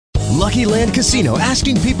Lucky Land Casino,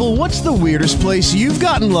 asking people, what's the weirdest place you've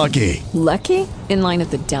gotten lucky? Lucky? In line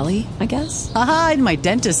at the deli, I guess? Aha, in my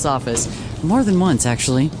dentist's office. More than once,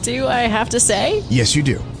 actually. Do I have to say? Yes, you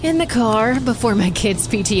do. In the car before my kids'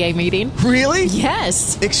 PTA meeting. Really?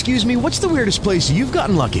 Yes. Excuse me, what's the weirdest place you've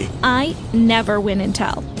gotten lucky? I never win and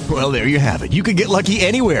tell. Well, there you have it. You can get lucky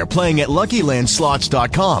anywhere, playing at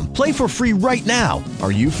LuckyLandSlots.com. Play for free right now.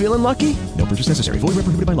 Are you feeling lucky? No purchase necessary. Void where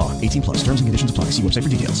prohibited by law. 18 plus. Terms and conditions apply. See website for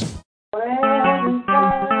details.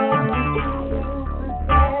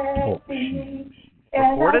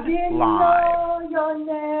 Recorded live. Your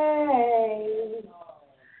name,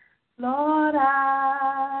 Lord,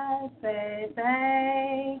 I say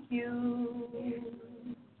thank you.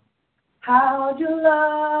 How you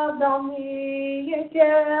loved on me and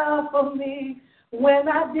cared for me when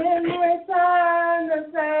I didn't return the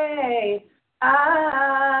same.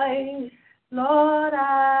 Lord,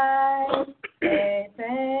 I say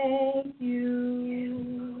thank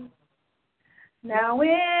you. Now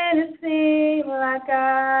when it seemed like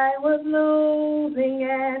I was losing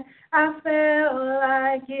and I felt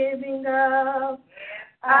like giving up,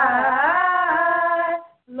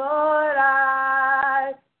 Lord,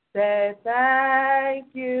 I say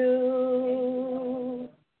thank you.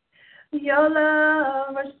 Your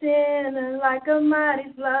love rushed in like a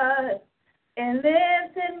mighty flood and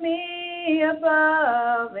lifted me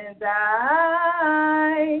above, and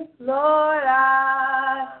Lord,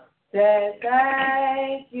 I say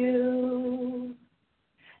thank you.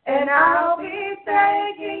 And I'll be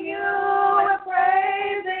thanking you and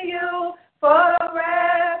praising you for the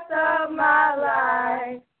rest of my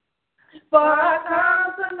life. For I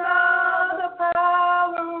come to know the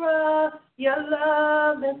power of your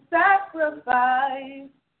love and sacrifice.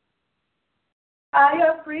 I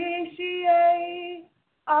appreciate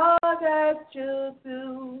all that you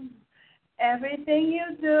do, everything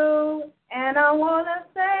you do, and I want to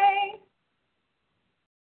say,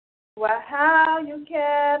 well, how you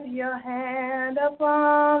kept your hand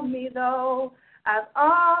upon me, though I've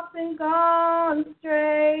often gone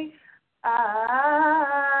astray.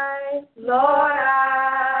 Lord,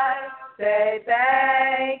 I say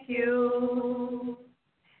thank you.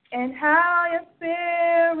 And how your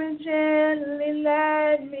spirit gently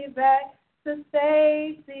led me back to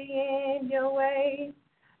safety in your way.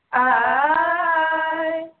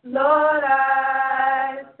 Lord,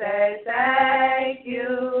 I say thank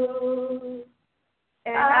you.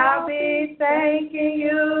 And I'll be thanking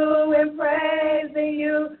you and praising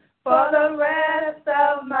you for the rest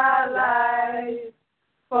of my life.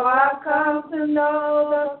 For I've come to know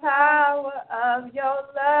the power of your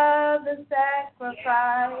love and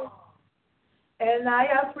sacrifice. And I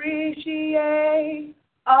appreciate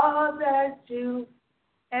all that you,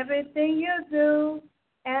 everything you do.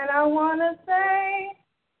 And I want to say,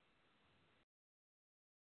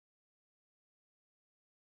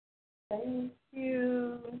 thank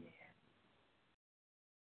you.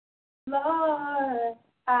 Lord,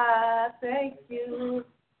 I thank you.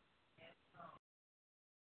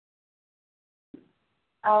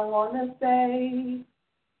 I want to say,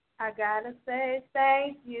 I gotta say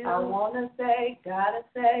thank you. I want to say, gotta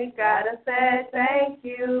say thank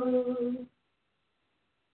you.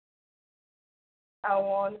 I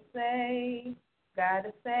want to say,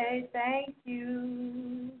 gotta say thank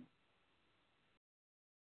you.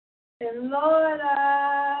 And Lord,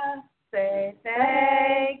 I say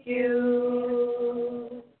thank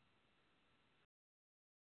you.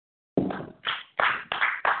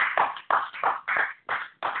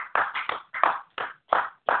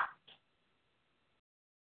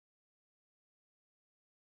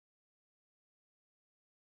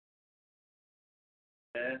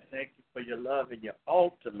 And thank you for your love and your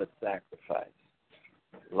ultimate sacrifice.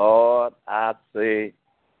 Lord, I say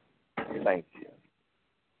thank you.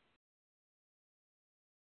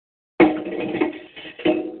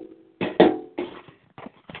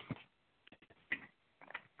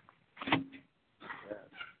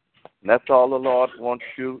 And that's all the Lord wants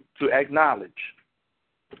you to acknowledge.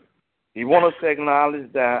 He wants us to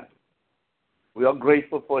acknowledge that we are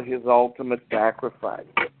grateful for his ultimate sacrifice.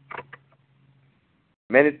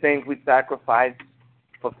 Many things we sacrifice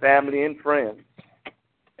for family and friends.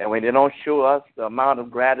 And when they don't show us the amount of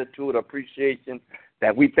gratitude, appreciation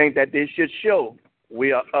that we think that they should show,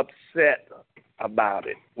 we are upset about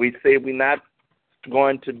it. We say we're not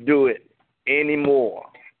going to do it anymore.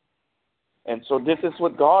 And so this is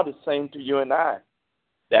what God is saying to you and I,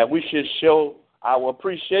 that we should show our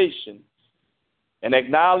appreciation and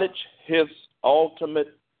acknowledge his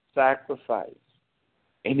ultimate sacrifice.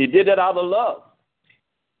 And he did it out of love.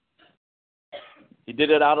 He did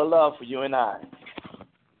it out of love for you and I.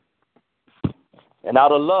 And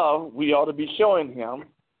out of love, we ought to be showing him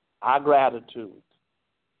our gratitude.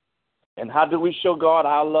 And how do we show God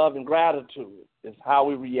our love and gratitude? Is how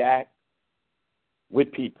we react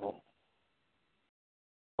with people.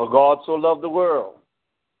 For God so loved the world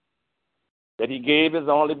that he gave his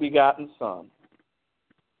only begotten Son,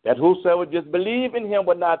 that whosoever just believe in him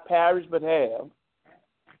would not perish but have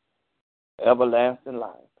everlasting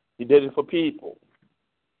life. He did it for people.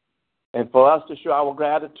 And for us to show our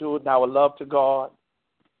gratitude and our love to God,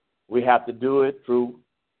 we have to do it through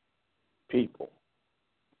people.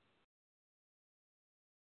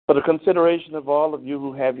 For the consideration of all of you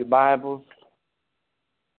who have your Bibles,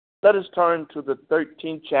 let us turn to the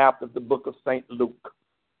 13th chapter of the book of St. Luke.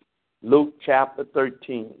 Luke chapter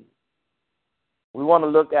 13. We want to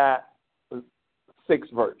look at the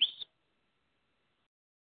 6th verse.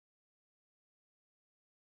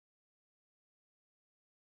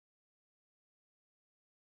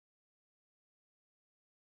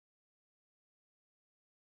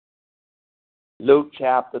 Luke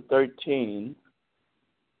chapter 13,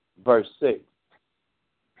 verse 6.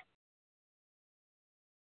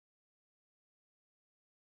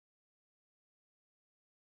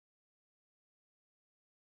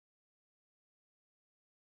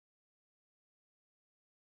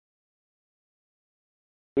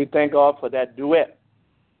 We thank God for that duet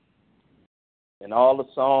and all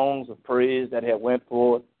the songs of praise that have went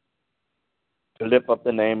forth to lift up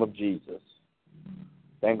the name of Jesus.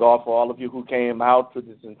 Thank God for all of you who came out to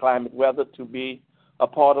this inclement weather to be a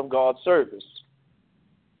part of God's service.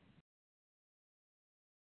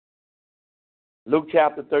 Luke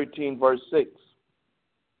chapter 13, verse 6.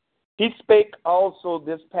 He spake also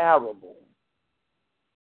this parable.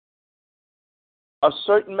 A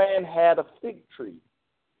certain man had a fig tree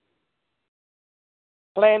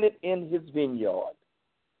planted in his vineyard,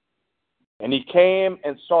 and he came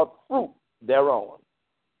and sought fruit thereon,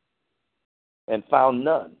 and found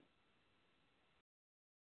none.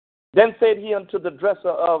 Then said he unto the dresser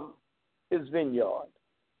of his vineyard,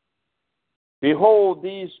 Behold,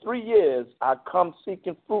 these 3 years I come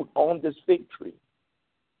seeking fruit on this fig tree,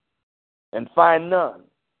 and find none.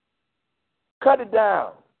 Cut it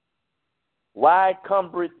down. Why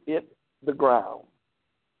cumbereth it the ground?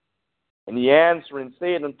 And he answering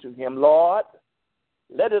said unto him, Lord,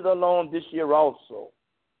 let it alone this year also,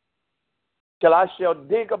 till I shall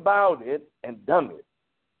dig about it and dung it.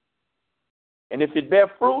 And if it bear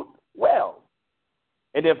fruit, well.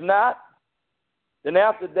 And if not, then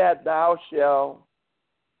after that thou shalt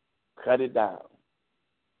cut it down.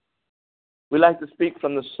 We like to speak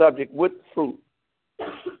from the subject, what fruit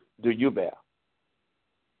do you bear?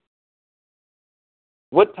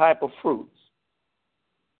 What type of fruits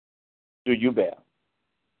do you bear?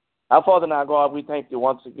 Our Father and our God, we thank you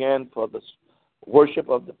once again for the worship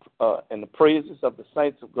of and the praises of the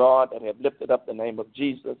saints of God that have lifted up the name of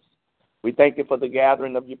Jesus. We thank you for the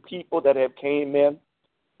gathering of your people that have came in,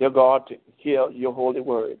 dear God, to hear your holy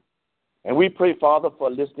word. And we pray, Father,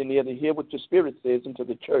 for listening ear to hear what your Spirit says into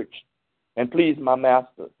the church. And please, my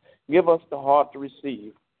Master, give us the heart to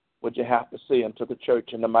receive what you have to say unto the church.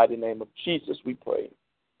 In the mighty name of Jesus, we pray.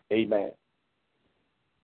 Amen.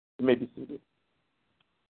 You may be seated.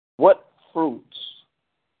 What fruits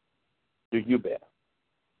do you bear?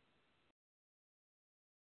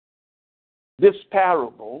 This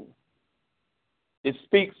parable, it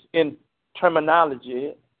speaks in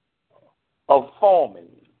terminology of forming.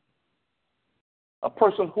 A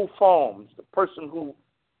person who forms, the person who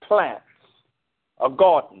plants, a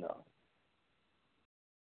gardener,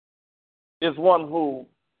 is one who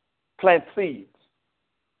plants seeds.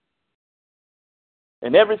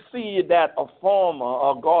 And every seed that a farmer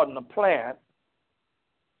or gardener plants,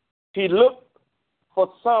 he looked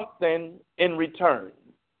for something in return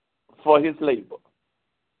for his labor.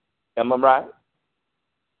 Am I right?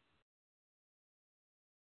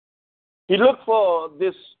 He looked for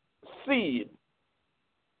this seed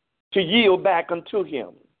to yield back unto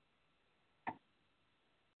him.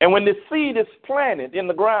 And when the seed is planted in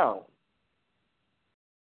the ground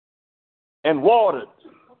and watered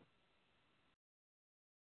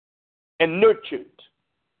and nurtured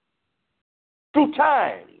through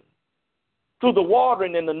time, through the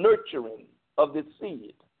watering and the nurturing of this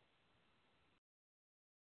seed,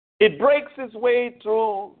 it breaks its way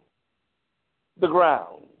through the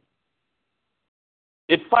ground.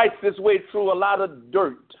 It fights its way through a lot of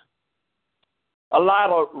dirt, a lot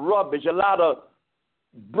of rubbish, a lot of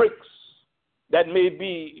bricks that may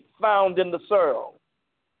be found in the soil.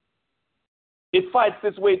 It fights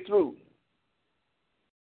its way through.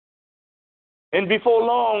 And before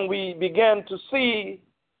long, we began to see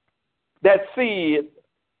that seed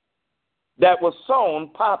that was sown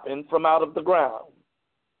popping from out of the ground.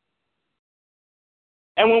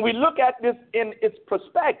 And when we look at this in its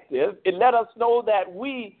perspective, it let us know that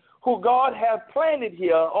we, who God has planted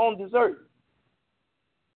here on this earth,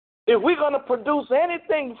 if we're going to produce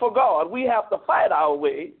anything for God, we have to fight our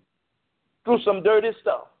way through some dirty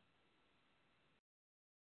stuff.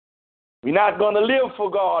 We're not going to live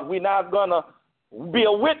for God. We're not going to be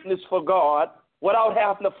a witness for God without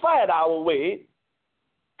having to fight our way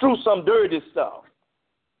through some dirty stuff.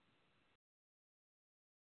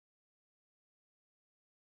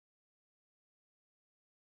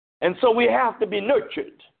 And so we have to be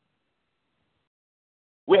nurtured.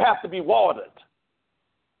 We have to be watered.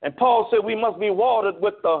 And Paul said we must be watered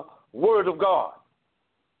with the word of God.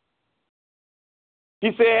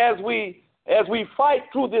 He said as we fight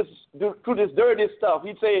through this dirty stuff,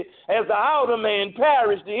 he said, as the outer man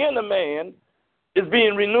perished, the inner man is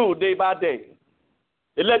being renewed day by day.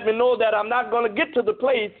 It let me know that I'm not going to get to the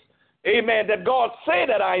place, amen, that God said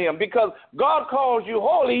that I am, because God calls you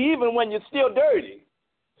holy even when you're still dirty.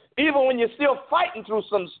 Even when you're still fighting through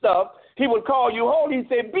some stuff, he will call you holy. He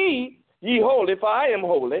said, be ye holy, for I am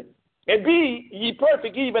holy, and be ye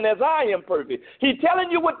perfect even as I am perfect. He's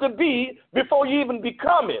telling you what to be before you even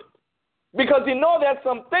become it, because he knows there's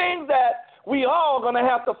some things that we all going to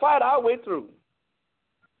have to fight our way through.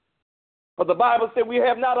 But the Bible said we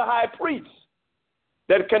have not a high priest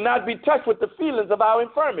that cannot be touched with the feelings of our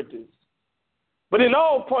infirmities, but in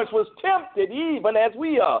all points was tempted even as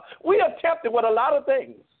we are. We are tempted with a lot of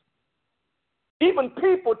things. Even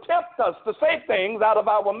people tempt us to say things out of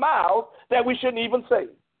our mouths that we shouldn't even say.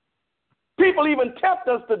 People even tempt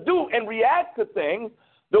us to do and react to things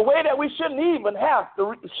the way that we shouldn't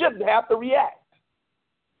have to react.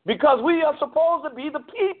 Because we are supposed to be the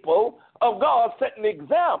people of God, setting an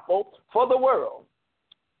example for the world.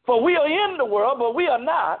 For we are in the world, but we are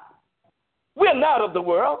not. We are not of the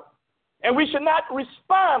world, and we should not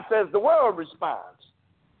respond as the world responds.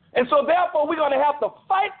 And so therefore we're going to have to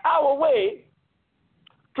fight our way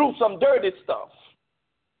through some dirty stuff.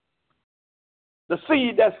 The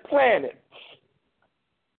seed that's planted,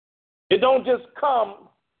 it don't just come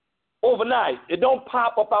overnight. It don't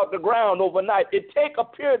pop up out the ground overnight. It takes a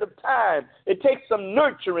period of time. It takes some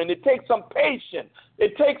nurturing. It takes some patience.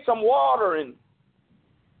 It takes some watering.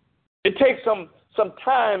 It takes some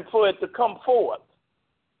time for it to come forth.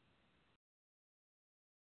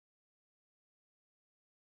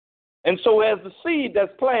 And so as the seed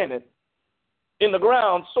that's planted in the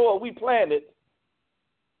ground, so are we planted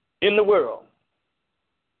in the world.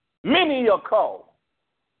 Many are called,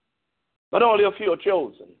 but only a few are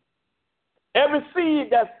chosen. Every seed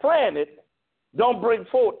that's planted don't bring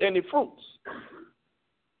forth any fruits.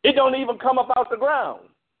 It don't even come up out the ground.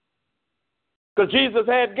 Because Jesus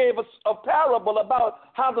gave us a parable about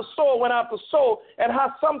how the sower went out to sow and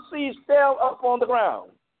how some seeds fell up on the ground.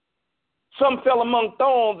 Some fell among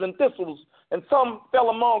thorns and thistles, and some fell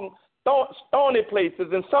among thorny places,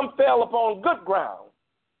 and some fell upon good ground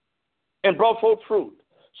and brought forth fruit.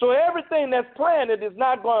 So everything that's planted is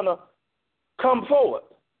not going to come forward.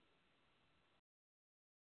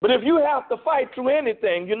 But if you have to fight through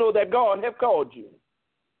anything, you know that God has called you.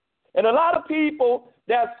 And a lot of people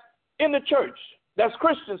that's in the church, that's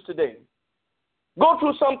Christians today, go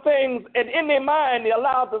through some things, and in their mind they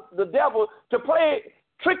allow the devil to play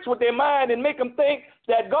tricks with their mind and make them think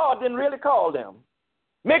that God didn't really call them.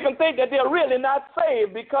 Make them think that they're really not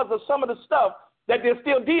saved because of some of the stuff that they're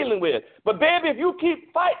still dealing with. But baby, if you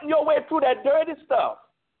keep fighting your way through that dirty stuff,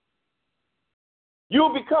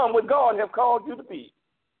 you'll become what God has called you to be.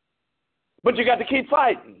 But you got to keep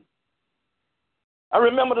fighting. I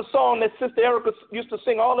remember the song that Sister Erica used to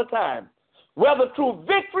sing all the time. Whether through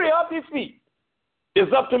victory or defeat is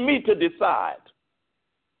up to me to decide.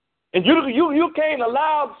 And you can't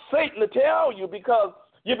allow Satan to tell you, because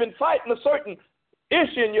you've been fighting a certain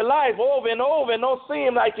issue in your life over and over, and don't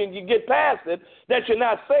seem like you can get past it, that you're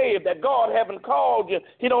not saved, that God haven't called you,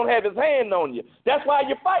 he don't have his hand on you. That's why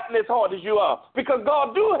you're fighting as hard as you are, because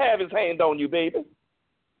God do have his hand on you, baby.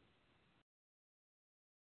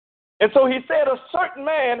 And so he said a certain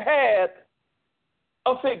man had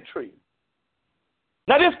a fig tree.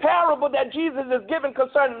 Now, this parable that Jesus is giving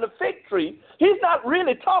concerning the fig tree, he's not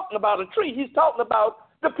really talking about a tree. He's talking about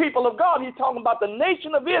the people of God. He's talking about the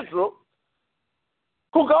nation of Israel,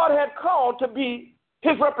 who God had called to be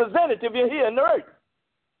his representative here in the earth.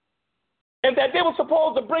 And that they were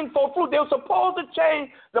supposed to bring forth fruit. They were supposed to change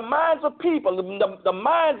the minds of people, the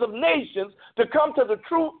minds of nations, to come to the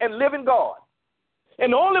true and living God.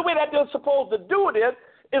 And the only way that they're supposed to do this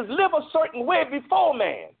is live a certain way before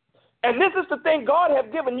man. And this is the thing God has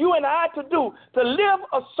given you and I to do, to live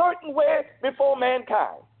a certain way before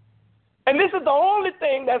mankind. And this is the only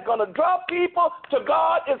thing that's going to draw people to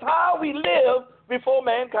God, is how we live before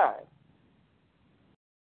mankind.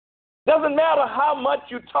 Doesn't matter how much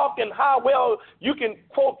you talk and how well you can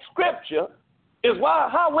quote scripture, is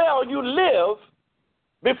how well you live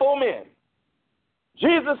before men.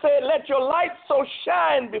 Jesus said, let your light so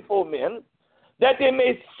shine before men that they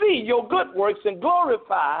may see your good works and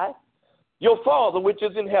glorify your Father which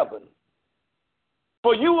is in heaven.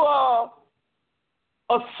 For you are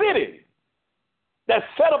a city that's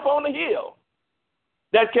set up on a hill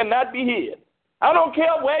that cannot be hid. I don't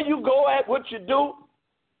care where you go at, what you do.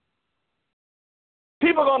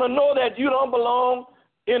 People are going to know that you don't belong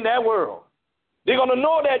in that world. They're going to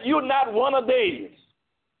know that you're not one of theirs,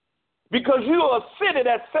 because you are a city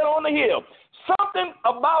that's set on the hill. Something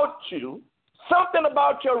about you, something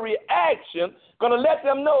about your reaction, going to let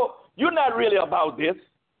them know you're not really about this.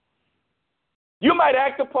 You might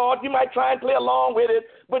act a part, you might try and play along with it,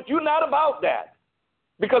 but you're not about that,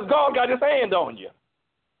 because God got his hand on you.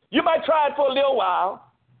 You might try it for a little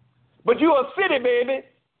while, but you're a city, baby,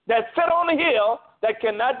 that's set on the hill that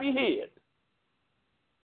cannot be hid.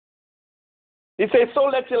 He says, so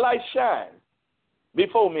let your light shine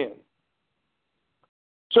before men,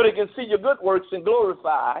 so they can see your good works and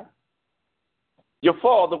glorify your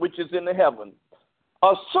Father which is in the heaven.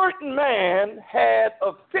 A certain man had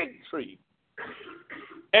a fig tree,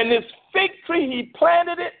 and this fig tree, he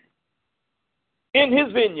planted it in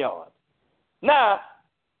his vineyard. Now,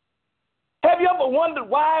 have you ever wondered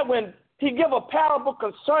why when he give a parable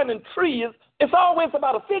concerning trees, it's always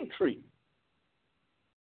about a fig tree?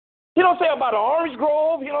 He don't say about an orange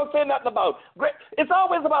grove. He don't say nothing about grape. It's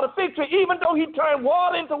always about a fig tree, even though he turned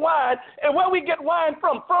water into wine. And where we get wine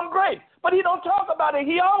from grapes. But he don't talk about it.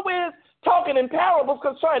 He always talking in parables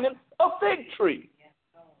concerning a fig tree.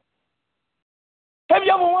 Have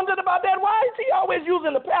you ever wondered about that? Why is he always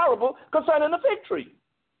using the parable concerning the fig tree?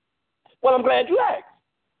 Well, I'm glad you asked.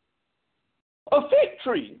 A fig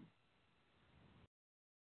tree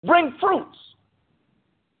brings fruits.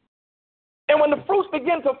 And when the fruits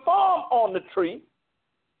begin to form on the tree,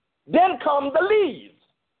 then come the leaves.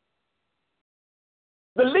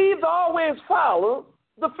 The leaves always follow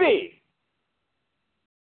the fig.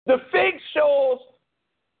 The fig shows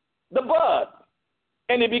the bud,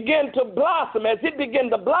 and it begins to blossom. As it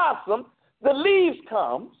begins to blossom, the leaves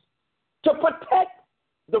come to protect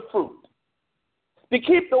the fruit, to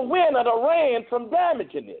keep the wind or the rain from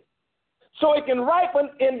damaging it, so it can ripen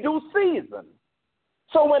in due season.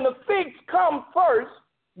 So when the figs come first,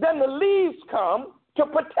 then the leaves come to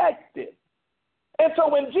protect it. And so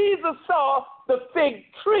when Jesus saw the fig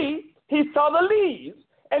tree, he saw the leaves,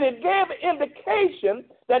 and it gave an indication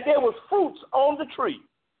that there was fruits on the tree.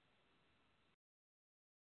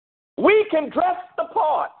 We can dress the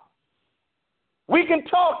part. We can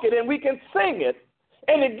talk it and we can sing it,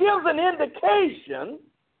 and it gives an indication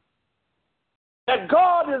that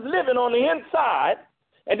God is living on the inside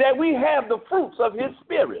and that we have the fruits of his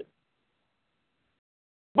spirit.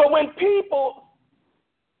 But when people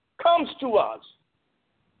comes to us,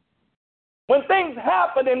 when things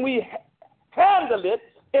happen and we handle it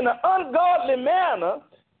in an ungodly manner,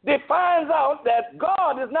 they find out that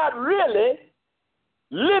God is not really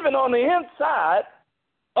living on the inside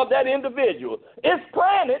of that individual. It's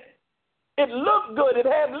planted, it looked good, it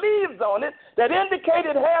had leaves on it that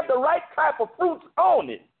indicated it had the right type of fruits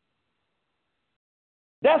on it.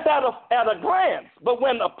 That's at a glance. But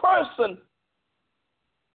when a person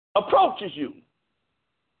approaches you,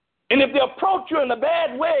 and if they approach you in a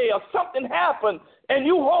bad way or something happened and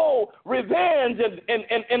you hold revenge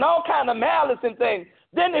and all kind of malice and things,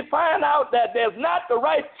 then they find out that there's not the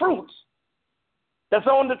right fruits that's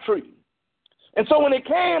on the tree. And so when it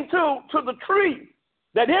came to the tree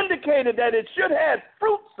that indicated that it should have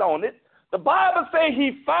fruits on it, the Bible says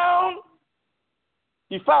he found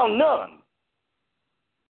none.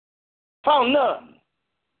 Found none.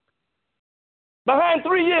 Behind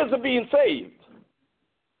 3 years of being saved,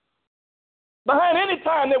 behind any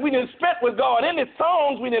time that we didn't spend with God, any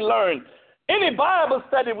songs we didn't learn, any Bible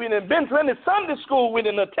study we didn't been to, any Sunday school we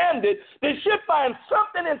didn't attended, they should find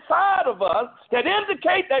something inside of us that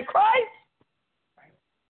indicate that Christ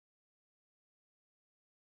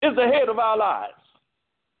is the head of our lives,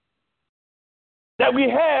 that we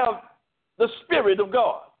have the Spirit of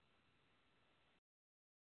God,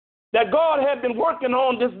 that God had been working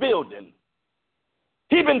on this building.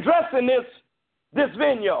 He's been dressing this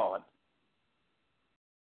vineyard.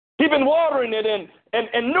 He's been watering it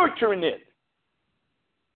and nurturing it.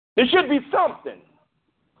 There should be something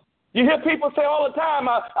You hear people say all the time,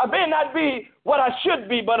 I may not be what I should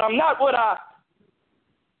be, but I'm not what I...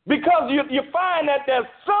 Because you find that there's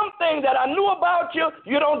something that I knew about you,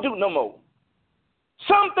 you don't do no more.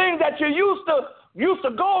 Some things that you used to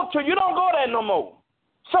go to, you don't go there no more.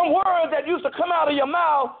 Some words that used to come out of your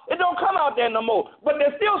mouth, it don't come out there no more. But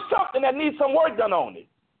there's still something that needs some work done on it.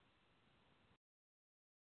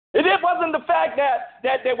 It wasn't the fact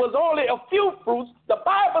that there was only a few fruits. The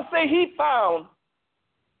Bible says he found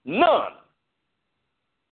none.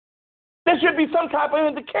 There should be some type of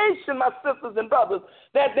indication, my sisters and brothers,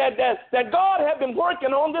 that God had been working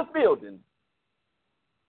on this building.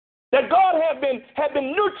 That God had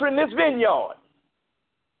been nurturing this vineyard.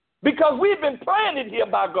 Because we've been planted here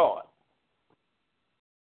by God.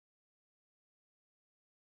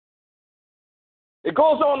 It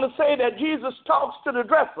goes on to say that Jesus talks to the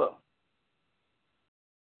dresser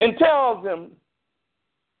and tells him,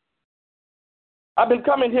 I've been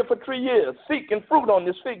coming here for 3 years seeking fruit on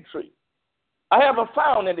this fig tree. I haven't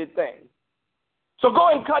found anything. So go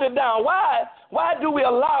and cut it down. Why do we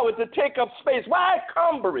allow it to take up space? Why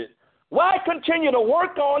cumber it? Why continue to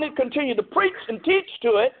work on it, continue to preach and teach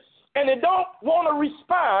to it, and it don't want a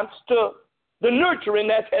response to the nurturing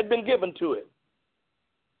that had been given to it?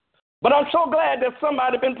 But I'm so glad that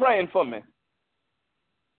somebody been praying for me.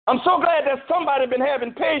 I'm so glad that somebody been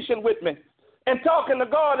having patience with me and talking to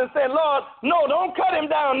God and saying, Lord, no, don't cut him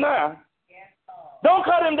down now. Don't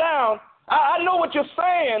cut him down. I know what you're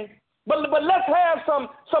saying, but let's have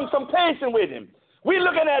some patience with him. We're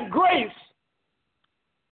looking at grace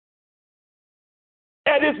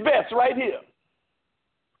at its best right here.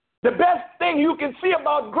 The best thing you can see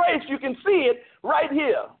about grace, you can see it right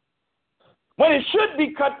here. When it should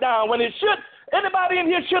be cut down, anybody in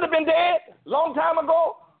here should have been dead a long time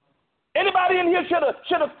ago. Anybody in here should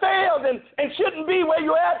have failed and shouldn't be where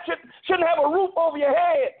you're at, shouldn't have a roof over your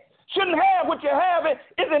head, shouldn't have what you have.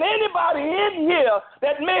 Isn't anybody in here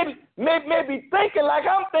that may be thinking like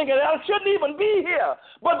I'm thinking that I shouldn't even be here?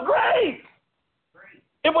 But grace.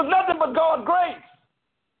 It was nothing but God's grace.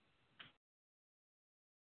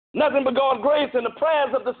 Nothing but God's grace and the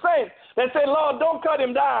prayers of the saints that say, Lord, don't cut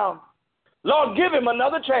him down. Lord, give him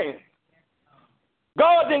another chance.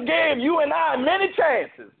 God then gave you and I many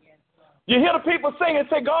chances. You hear the people sing and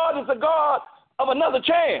say, God is a God of another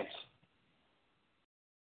chance.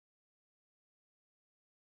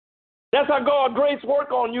 That's how God's grace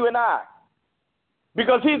work on you and I.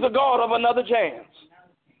 Because he's a God of another chance.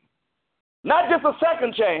 Not just a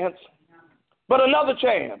second chance, but another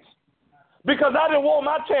chance. Because I didn't want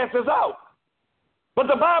my chances out. But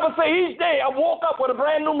the Bible says each day I woke up with a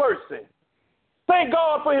brand new mercy. Thank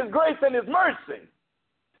God for his grace and his mercy.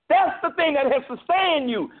 That's the thing that has sustained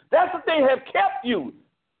you. That's the thing that has kept you.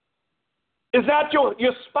 It's not your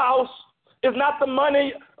spouse. It's not the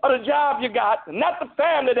money or the job you got. Not the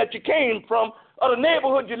family that you came from or the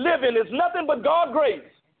neighborhood you live in. It's nothing but God's grace.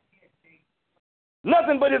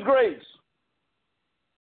 Nothing but his grace.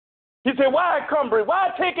 He said, why cumber it? Why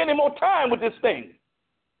take any more time with this thing?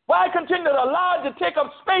 Why continue to allow it to take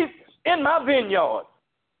up space in my vineyard?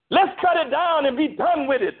 Let's cut it down and be done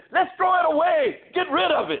with it. Let's throw it away. Get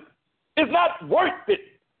rid of it. It's not worth it.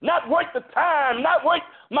 Not worth the time. Not worth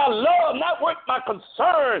my love. Not worth my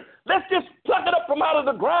concern. Let's just pluck it up from out of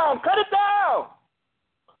the ground. Cut it down.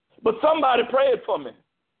 But somebody prayed for me.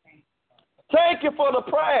 Thank you for the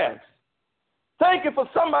prayers. Thank you for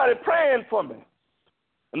somebody praying for me.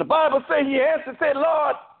 And the Bible says he answered, said,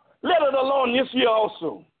 Lord, let it alone this year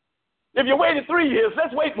also. If you waited 3 years,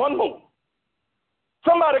 let's wait one more.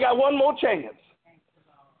 Somebody got one more chance.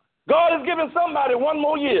 God is giving somebody one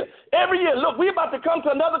more year. Every year, look, we're about to come to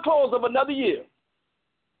another close of another year.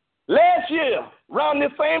 Last year, around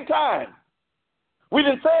this same time, we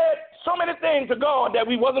done said so many things to God that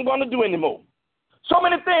we wasn't going to do anymore. So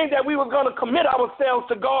many things that we were going to commit ourselves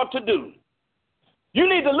to God to do. You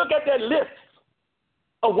need to look at that list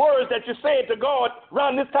of words that you said to God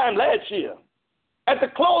around this time last year. At the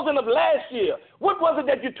closing of last year, what was it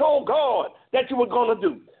that you told God that you were going to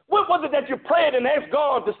do? What was it that you prayed and asked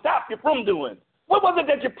God to stop you from doing? What was it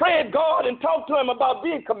that you prayed God and talked to him about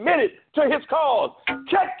being committed to his cause?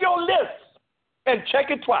 Check your list and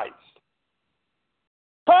check it twice.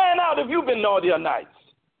 Find out if you've been naughty or nice.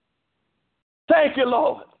 Thank you,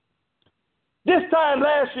 Lord. This time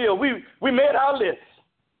last year, we made our list.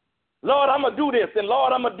 Lord, I'm going to do this, and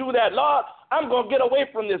Lord, I'm going to do that. Lord, I'm going to get away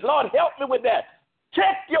from this. Lord, help me with that.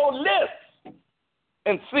 Check your list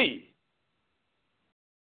and see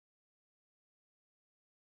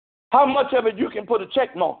how much of it you can put a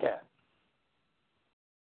check mark at.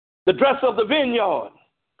 The dresser of the vineyard.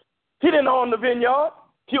 He didn't own the vineyard.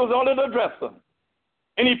 He was only the dresser.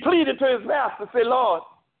 And he pleaded to his master, say, Lord,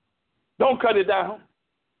 don't cut it down.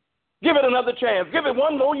 Give it another chance. Give it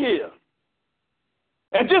one more year.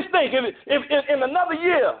 And just think, if in another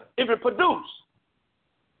year, if it produces,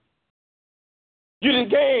 you didn't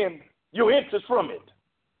gain your interest from it.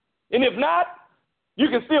 And if not, you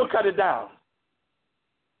can still cut it down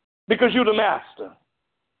because you're the master.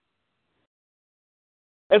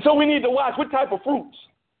 And so we need to watch what type of fruits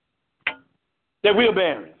that we're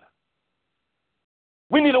bearing.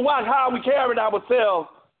 We need to watch how we carry ourselves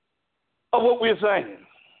of what we're saying.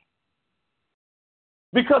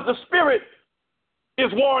 Because the spirit is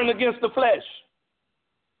warring against the flesh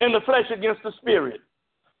and the flesh against the spirit.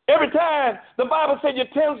 Every time the Bible says you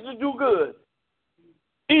tend to do good,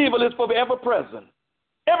 evil is forever present.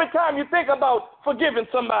 Every time you think about forgiving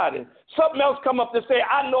somebody, something else come up to say,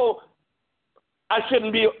 I know I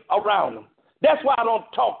shouldn't be around them. That's why I don't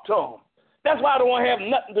talk to them. That's why I don't want to have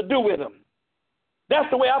nothing to do with them. That's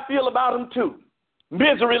the way I feel about them too.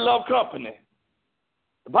 Misery love company.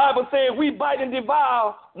 The Bible says if we bite and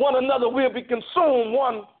devour one another, we'll be consumed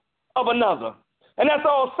one of another. And that's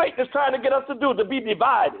all Satan is trying to get us to do, to be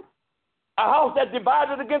divided. A house that's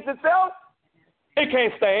divided against itself, it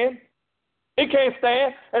can't stand. It can't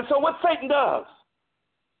stand. And so what Satan does,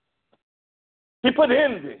 he put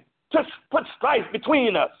envy, just put strife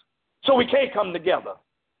between us so we can't come together.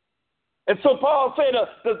 And so Paul said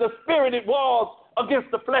the spirit it was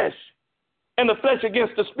against the flesh and the flesh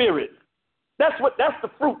against the spirit. That's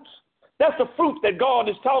the fruits. That's the fruits that God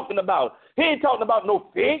is talking about. He ain't talking about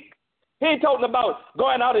no fake. He ain't talking about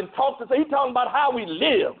going out and talking. He's talking about how we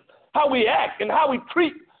live, how we act, and how we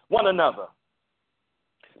treat one another.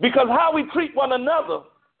 Because how we treat one another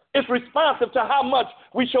is responsive to how much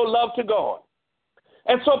we show love to God.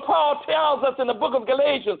 And so Paul tells us in the book of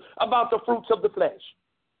Galatians about the fruits of the flesh.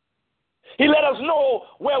 He let us know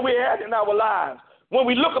where we're at in our lives. When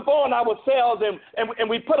we look upon ourselves and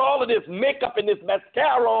we put all of this makeup and this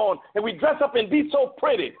mascara on and we dress up and be so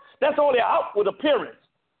pretty, that's only an outward appearance,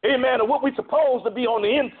 amen, of what we're supposed to be on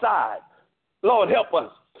the inside. Lord, help us.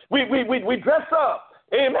 We dress up,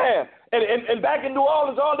 amen, and back in New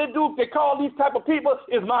Orleans, all they do, they call these type of people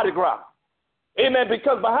is Mardi Gras, amen,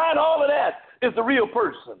 because behind all of that is the real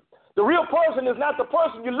person. The real person is not the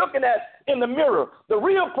person you're looking at in the mirror. The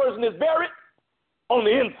real person is buried on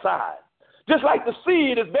the inside. Just like the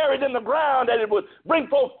seed is buried in the ground that it would bring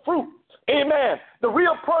forth fruit. Amen. The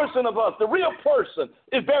real person of us, the real person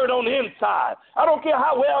is buried on the inside. I don't care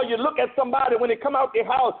how well you look at somebody when they come out their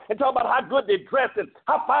house and talk about how good they're dressed and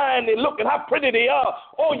how fine they look and how pretty they are.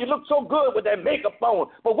 Oh, you look so good with that makeup on.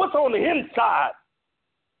 But what's on the inside?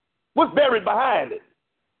 What's buried behind it?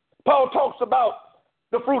 Paul talks about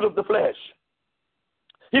the fruit of the flesh.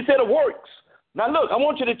 He said the works. Now, look, I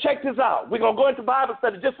want you to check this out. We're going to go into Bible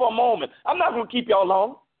study just for a moment. I'm not going to keep y'all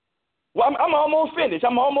long. Well, I'm almost finished.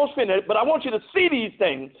 But I want you to see these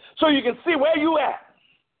things so you can see where you at.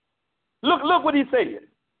 Look what he said.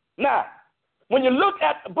 Now, when you look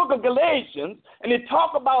at the book of Galatians and he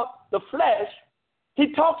talk about the flesh,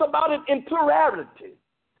 he talks about it in plurality.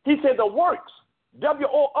 He said the works,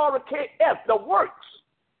 W-O-R-K-S, the works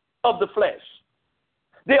of the flesh.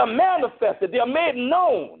 They are manifested. They are made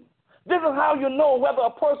known. This is how you know whether a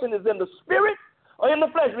person is in the spirit or in the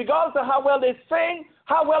flesh. Regardless of how well they sing,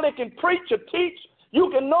 how well they can preach or teach, you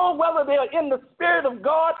can know whether they are in the spirit of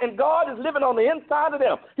God and God is living on the inside of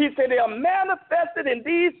them. He said they are manifested in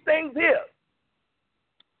these things here: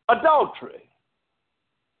 adultery,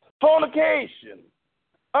 fornication,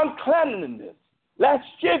 uncleanliness,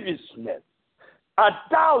 lasciviousness,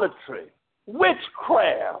 idolatry,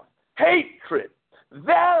 witchcraft, hatred,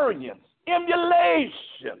 variance,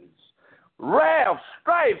 emulations, wrath,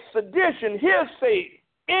 strife, sedition, hearsay,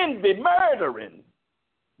 envy, murdering,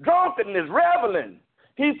 drunkenness, reveling.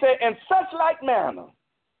 He said, and such like manner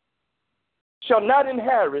shall not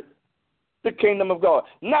inherit the kingdom of God.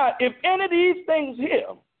 Now, if any of these things here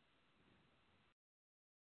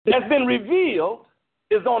that's been revealed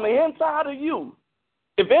is on the inside of you,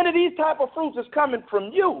 if any of these type of fruits is coming from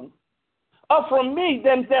you or from me,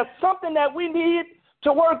 then there's something that we need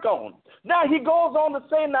to work on. Now he goes on to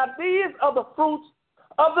say, now these are the fruits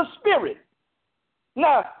of the Spirit.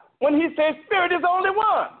 Now, when he says Spirit is only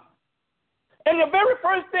one. And the very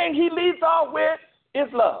first thing he leads off with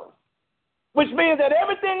is love, which means that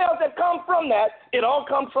everything else that comes from that, it all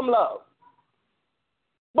comes from love.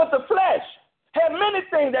 But the flesh had many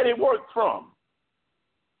things that it worked from.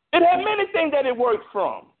 It had many things that it worked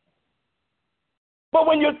from. But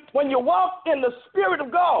when you walk in the Spirit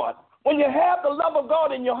of God, when you have the love of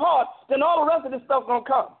God in your heart, then all the rest of this stuff going to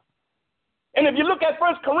come. And if you look at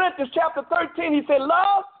 1 Corinthians chapter 13, he said,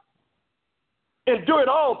 love endureth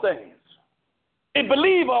all things. It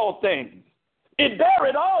believe all things. It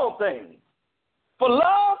beareth all things. For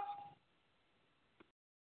love,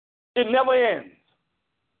 it never ends.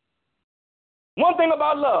 One thing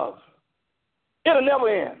about love, it'll never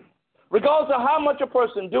end. Regardless of how much a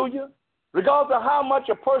person do you, regardless of how much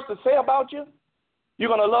a person say about you, you're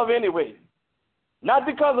going to love anyway. Not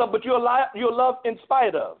because of, but you'll love in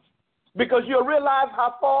spite of. Because you'll realize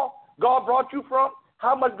how far God brought you from,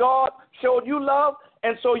 how much God showed you love,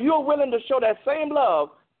 and so you're willing to show that same love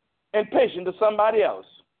and patience to somebody else.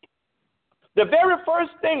 The very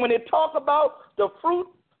first thing when they talk about the fruit,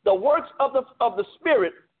 the works of the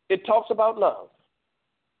Spirit, it talks about love.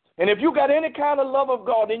 And if you got any kind of love of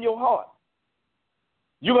God in your heart,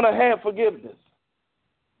 you're going to have forgiveness.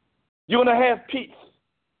 You're going to have peace.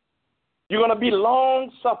 You're going to be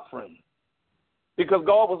long-suffering because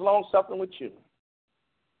God was long-suffering with you.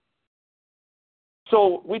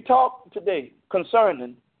 So we talk today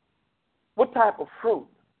concerning what type of fruit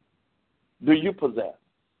do you possess?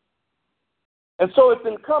 And so it's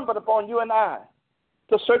incumbent upon you and I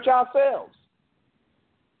to search ourselves.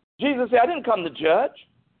 Jesus said, I didn't come to judge.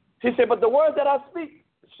 He said, but the words that I speak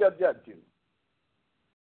shall judge you.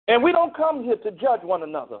 And we don't come here to judge one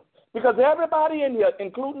another because everybody in here,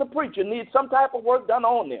 including the preacher, needs some type of work done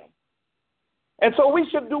on them. And so we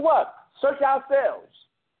should do what? Search ourselves.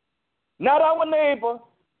 Not our neighbor,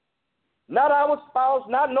 not our spouse,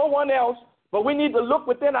 not no one else, but we need to look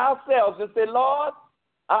within ourselves and say, Lord,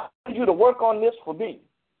 I need you to work on this for me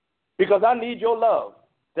because I need your love,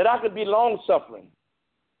 that I could be long-suffering,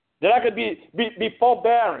 that I could be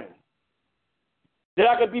forbearing, that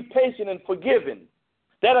I could be patient and forgiving,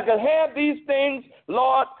 that I could have these things,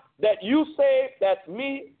 Lord, that you say that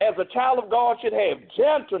me as a child of God should have,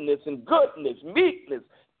 gentleness and goodness, meekness,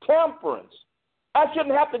 temperance. I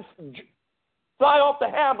shouldn't have to fly off the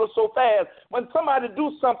handle so fast when somebody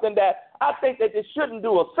do something that I think that they shouldn't do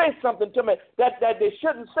or say something to me that they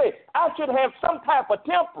shouldn't say. I should have some type of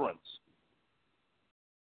temperance.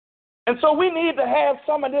 And so we need to have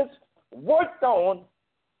some of this worked on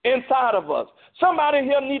inside of us. Somebody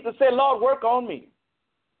here needs to say, Lord, work on me.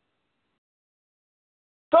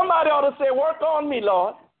 Somebody ought to say, work on me,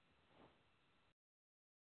 Lord.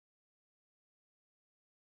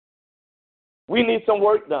 We need some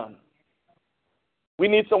work done. We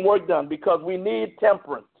need some work done because we need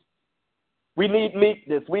temperance. We need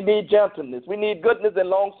meekness. We need gentleness. We need goodness and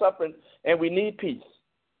long-suffering, and we need peace.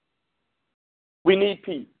 We need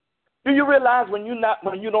peace. Do you realize when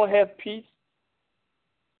you don't have peace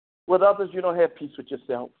with others, you don't have peace with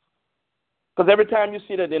yourself? Because every time you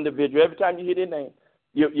see that individual, every time you hear their name,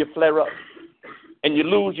 you flare up, and you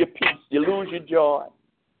lose your peace. You lose your joy.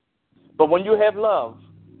 But when you have love,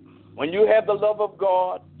 when you have the love of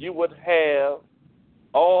God, you would have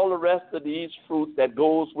all the rest of these fruits that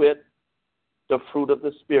goes with the fruit of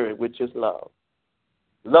the Spirit, which is love.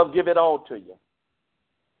 Love give it all to you.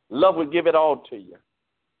 Love will give it all to you.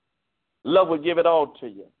 Love will give it all to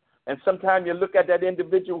you. And sometimes you look at that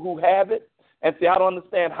individual who have it and say, I don't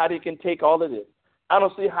understand how they can take all of this. I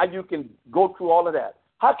don't see how you can go through all of that.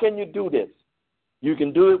 How can you do this? You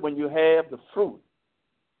can do it when you have the fruit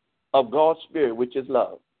of God's Spirit, which is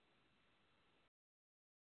love.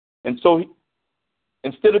 And so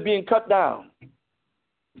instead of being cut down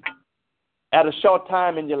at a short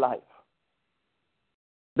time in your life,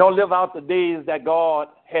 don't live out the days that God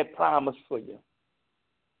had promised for you.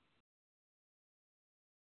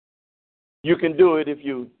 You can do it if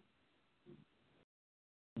you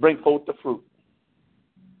bring forth the fruit.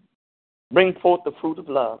 Bring forth the fruit of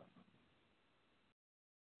love.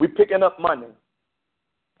 We're picking up money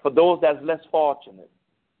for those that's less fortunate,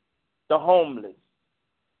 the homeless,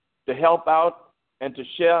 to help out and to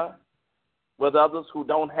share with others who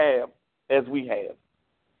don't have as we have.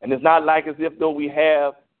 And it's not like as if though we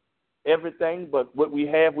have everything, but what we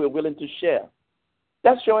have we're willing to share.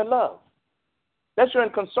 That's showing love. That's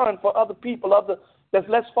showing concern for other people that's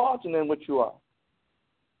less fortunate than what you are.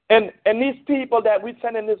 And these people that we're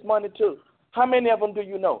sending this money to, how many of them do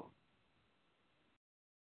you know?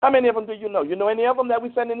 How many of them do you know? You know any of them that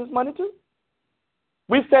we're sending this money to?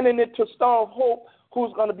 We're sending it to Star of Hope,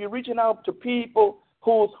 who's going to be reaching out to people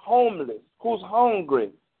who's homeless, who's hungry,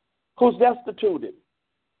 who's destituted,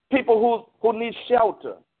 people who need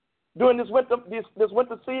shelter. During this winter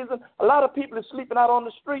season, a lot of people are sleeping out on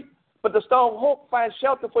the street, but the Star of Hope finds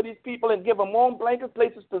shelter for these people and give them warm blankets,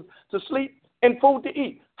 places to sleep, and food to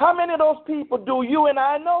eat. How many of those people do you and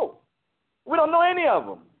I know? We don't know any of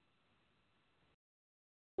them.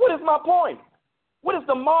 What is my point? What is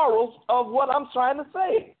the morals of what I'm trying to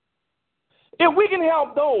say? If we can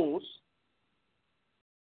help those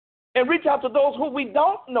and reach out to those who we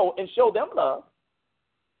don't know and show them love.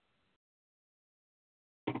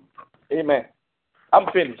 Amen. I'm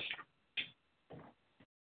finished.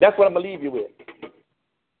 That's what I'm going to leave you with.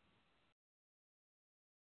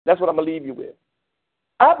 That's what I'm going to leave you with.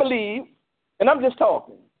 I believe, and I'm just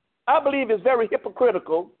talking, I believe it's very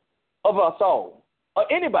hypocritical of us all,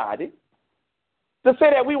 or anybody, to say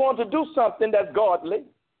that we want to do something that's godly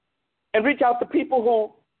and reach out to people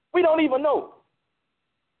who we don't even know.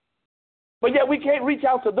 But yet we can't reach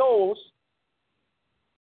out to those.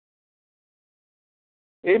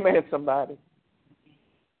 Amen, somebody.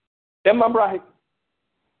 Am I right?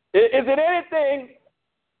 Is it anything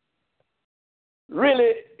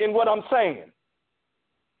really in what I'm saying?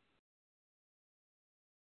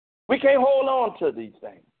 We can't hold on to these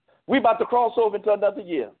things. We're about to cross over into another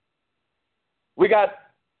year. We got,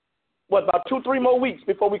 about 2-3 more weeks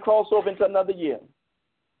before we cross over into another year.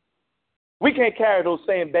 We can't carry those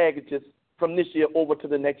same baggages from this year over to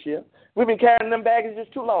the next year. We've been carrying them baggages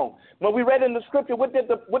too long. When we read in the scripture, what did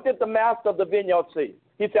the master of the vineyard say?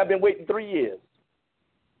 He said, I've been waiting 3 years.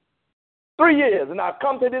 3 years, and I've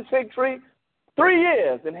come to this fig tree 3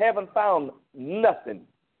 years and haven't found nothing.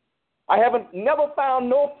 I haven't never found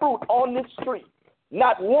no fruit on this tree,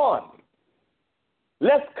 not one.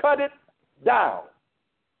 Let's cut it down.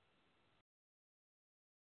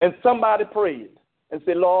 And somebody prayed and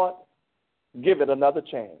said, Lord, give it another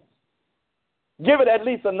chance. Give it at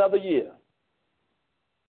least another year.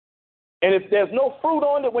 And if there's no fruit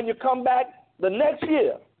on it when you come back the next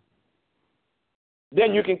year,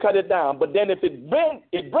 then you can cut it down. But then if it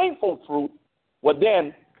brings forth fruit, well,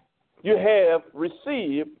 then you have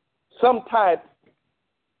received some type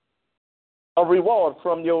of reward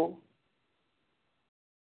from your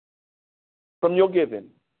giving.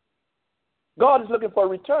 God is looking for a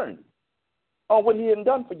return on what he has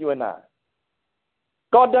done for you and I.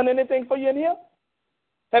 God done anything for you in here?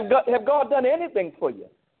 Have God done anything for you?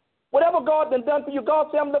 Whatever God has done for you, God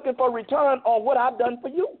said, I'm looking for a return on what I've done for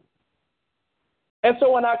you. And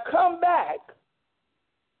so when I come back,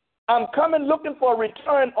 I'm coming looking for a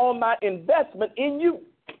return on my investment in you.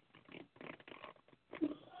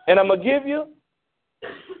 And I'm going to give you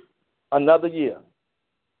another year.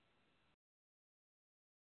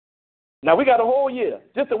 Now, we got a whole year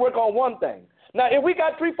just to work on one thing. Now, if we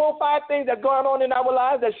got 3, 4, 5 things that going on in our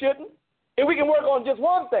lives that shouldn't, if we can work on just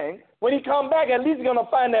one thing, when he come back, at least he's going to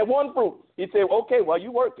find that one fruit. He said, okay, well,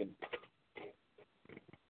 you working.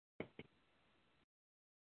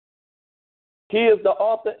 He is the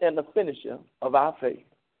author and the finisher of our faith.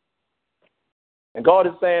 And God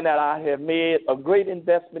is saying that I have made a great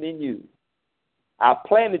investment in you. I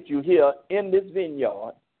planted you here in this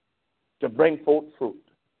vineyard to bring forth fruit,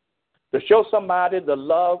 to show somebody the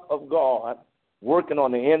love of God working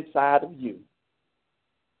on the inside of you.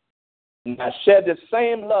 And I share the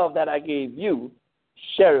same love that I gave you,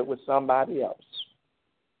 share it with somebody else.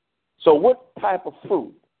 So what type of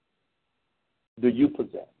fruit do you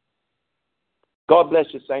possess? God bless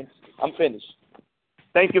you, saints. I'm finished.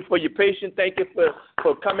 Thank you for your patience. Thank you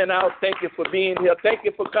for coming out. Thank you for being here. Thank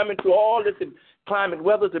you for coming to all this climate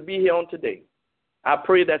weather to be here on today. I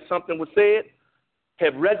pray that something was said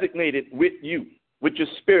have resonated with you, with your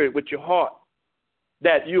spirit, with your heart,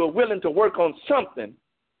 that you are willing to work on something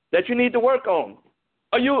that you need to work on.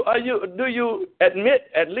 Do you at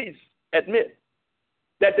least admit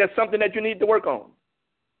that there's something that you need to work on?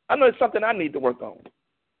 I know it's something I need to work on.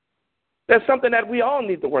 There's something that we all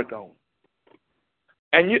need to work on.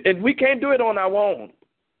 And we can't do it on our own.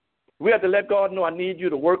 We have to let God know, I need you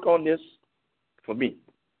to work on this for me.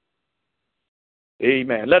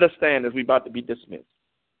 Amen. Let us stand as we're about to be dismissed.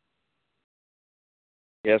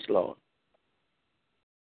 Yes, Lord.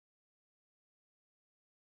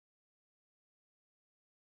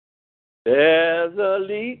 There's a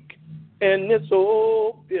leak in this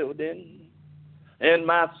old building, and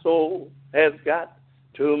my soul has got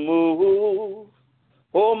to move.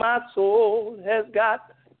 Oh, my soul has got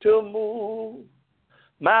to move.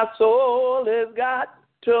 My soul has got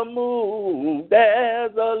to move.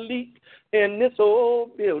 There's a leak in this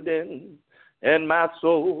old building, and my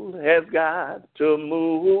soul has got to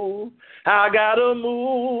move. I got to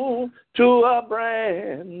move to a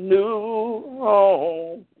brand new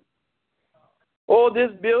home. Oh,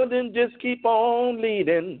 this building just keep on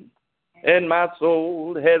leading, and my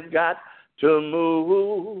soul has got to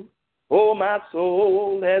move. Oh, my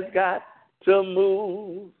soul has got to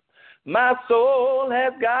move. My soul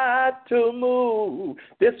has got to move.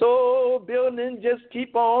 This old building just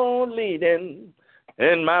keep on leading,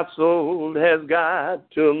 and my soul has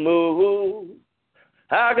got to move.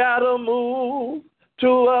 I got to move to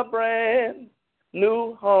a brand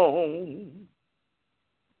new home.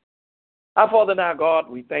 Our Father and our God,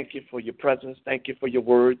 we thank you for your presence. Thank you for your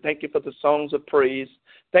word. Thank you for the songs of praise.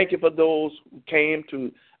 Thank you for those who came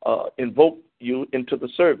to invoke you into the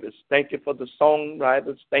service. Thank you for the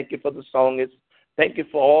songwriters. Thank you for the songists. Thank you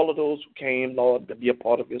for all of those who came, Lord, to be a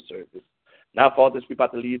part of your service. Now, Father, as we're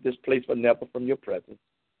about to leave this place, but never from your presence.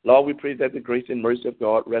 Lord, we pray that the grace and mercy of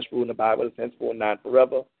God rest, rule, in the Bible, is henceforth and now and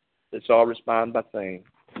forever. Let's all respond by saying,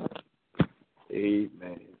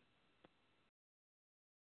 Amen.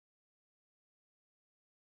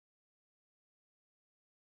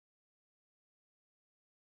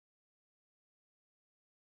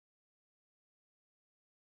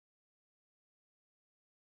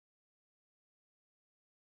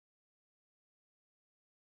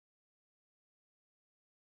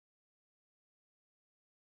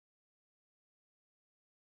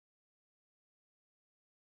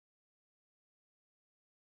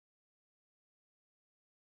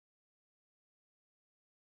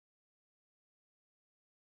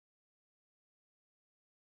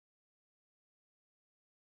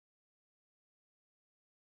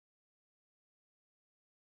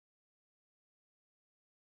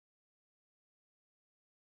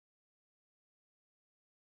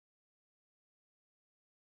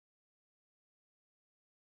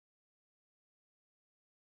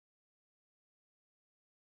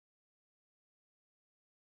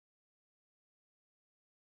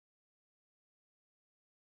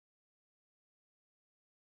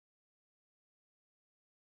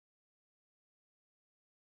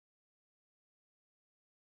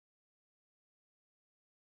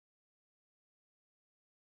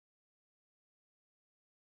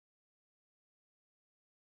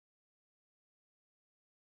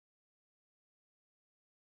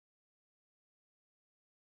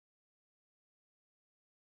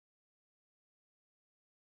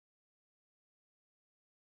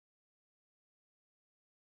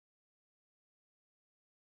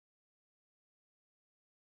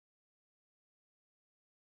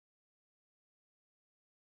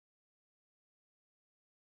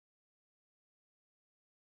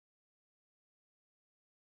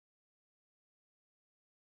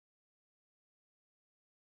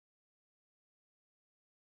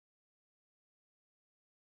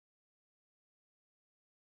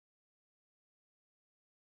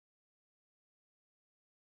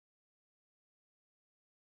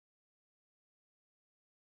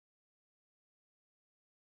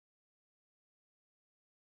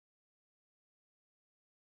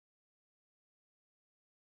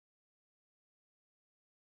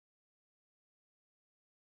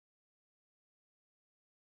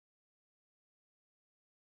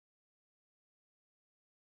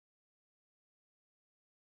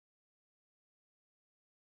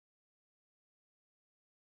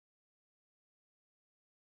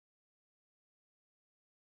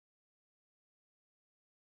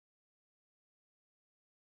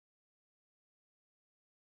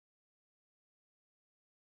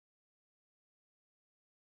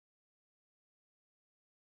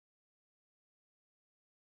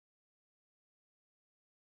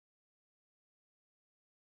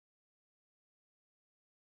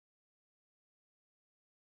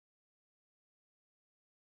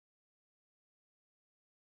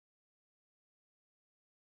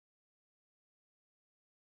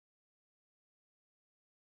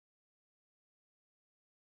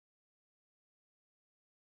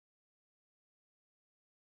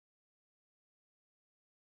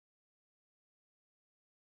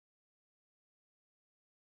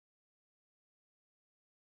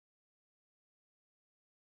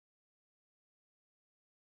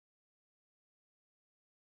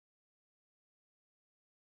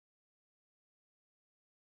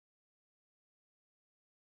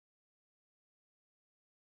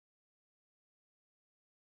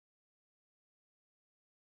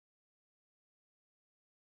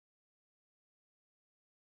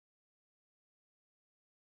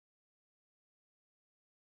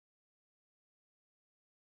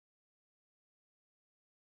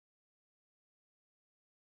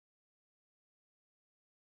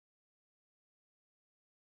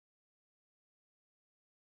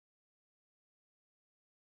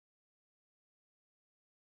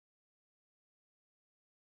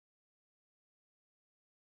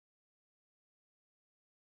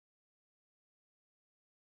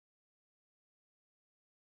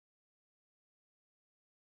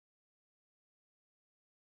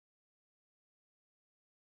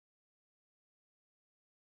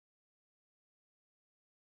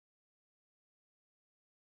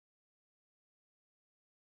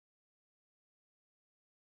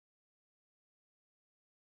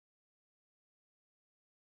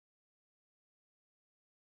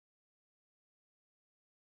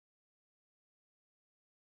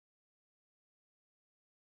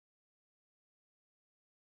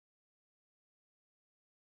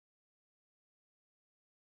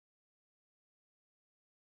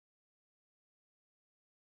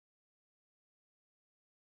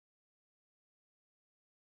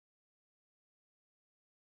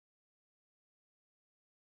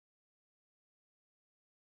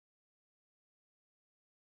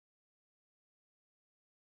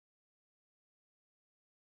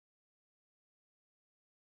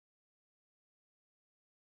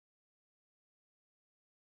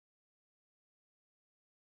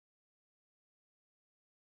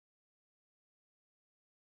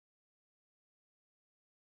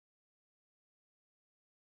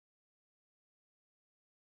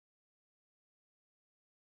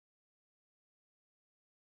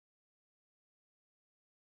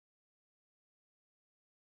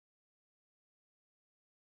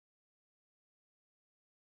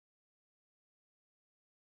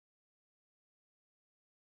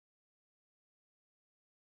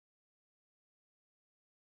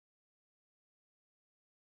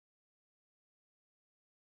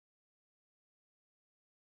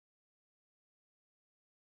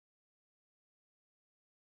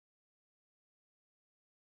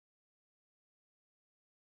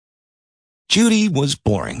 Judy was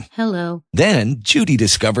boring. Hello. Then Judy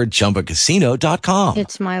discovered ChumbaCasino.com.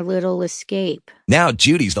 It's my little escape. Now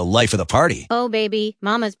Judy's the life of the party. Oh, baby,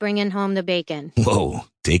 mama's bringing home the bacon. Whoa,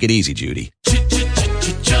 take it easy, Judy.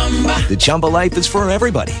 The Chumba life is for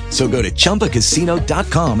everybody. So go to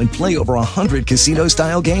ChumbaCasino.com and play over 100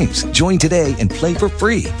 casino-style games. Join today and play for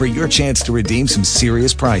free for your chance to redeem some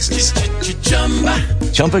serious prizes.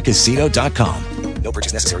 ChumbaCasino.com. No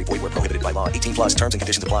purchase necessary. Void where prohibited by law. 18 plus terms and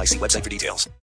conditions apply. See website for details.